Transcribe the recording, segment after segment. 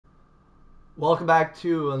Welcome back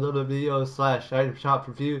to another video slash item shop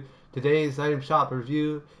review. Today's item shop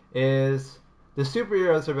review is the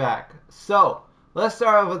superheroes are back. So let's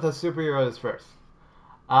start off with the superheroes first.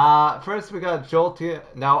 First we got Jolteon.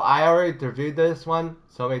 Now I already reviewed this one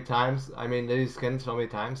so many times. I mean these skins so many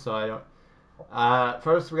times, so I don't.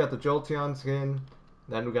 First we got the Jolteon skin.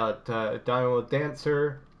 Then we got Dynamo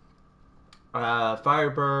Dancer,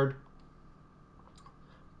 Firebird,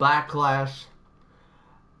 Backlash.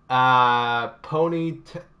 Pony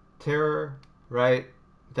Terror, right?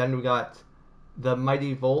 Then we got the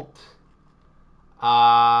Mighty Volt,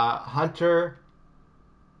 Hunter,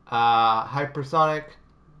 Hypersonic,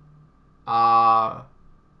 uh,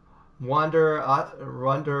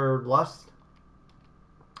 Wanderlust,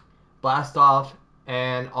 Blast Off,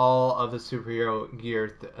 and all of the superhero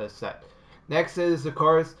gear set. Next is, of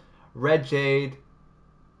course, Red Jade.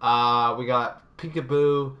 We got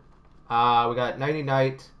Peekaboo. We got Nighty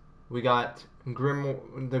Night. We got the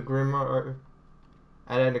Grimmer, and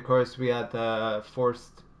then of course we had the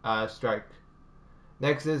Forced Strike.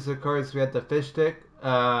 Next is of course we had the Fish Stick,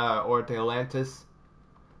 or the Atlantis.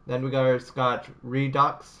 Then we got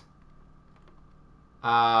Redux. We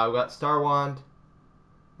got Star Wand.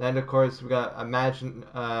 Then of course we got the Imagine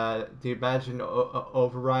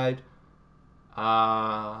Override.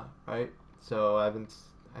 Right. So I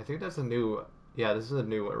think that's a new. Yeah, this is a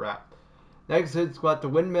new wrap. Next, it's got the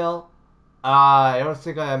Windmill. I don't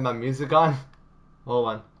think I have my music on. Hold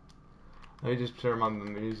on. Let me just turn my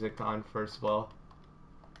music on first of all.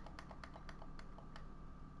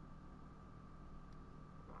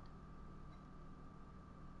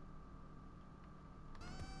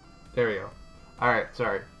 There we go. Alright,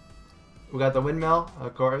 sorry. We got the Windmill,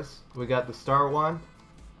 of course. We got the Star Wand.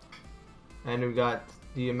 And we got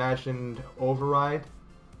the Imagined Override.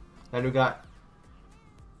 And we got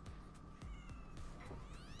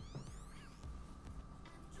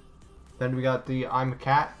the I'm a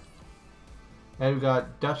Cat. And we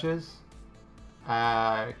got Duchess.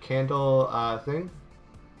 Candle thing.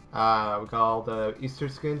 We got all the Easter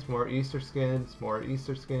skins, more Easter skins,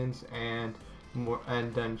 and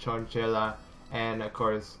then Chonchilla, and of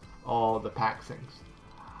course all the pack things.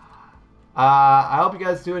 I hope you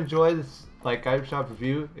guys do enjoy this item shop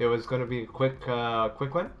review. It was going to be a quick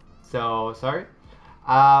one, so sorry.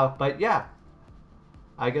 But yeah.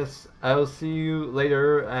 I guess I will see you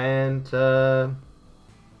later, and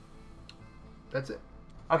that's it.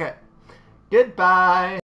 Okay. Goodbye.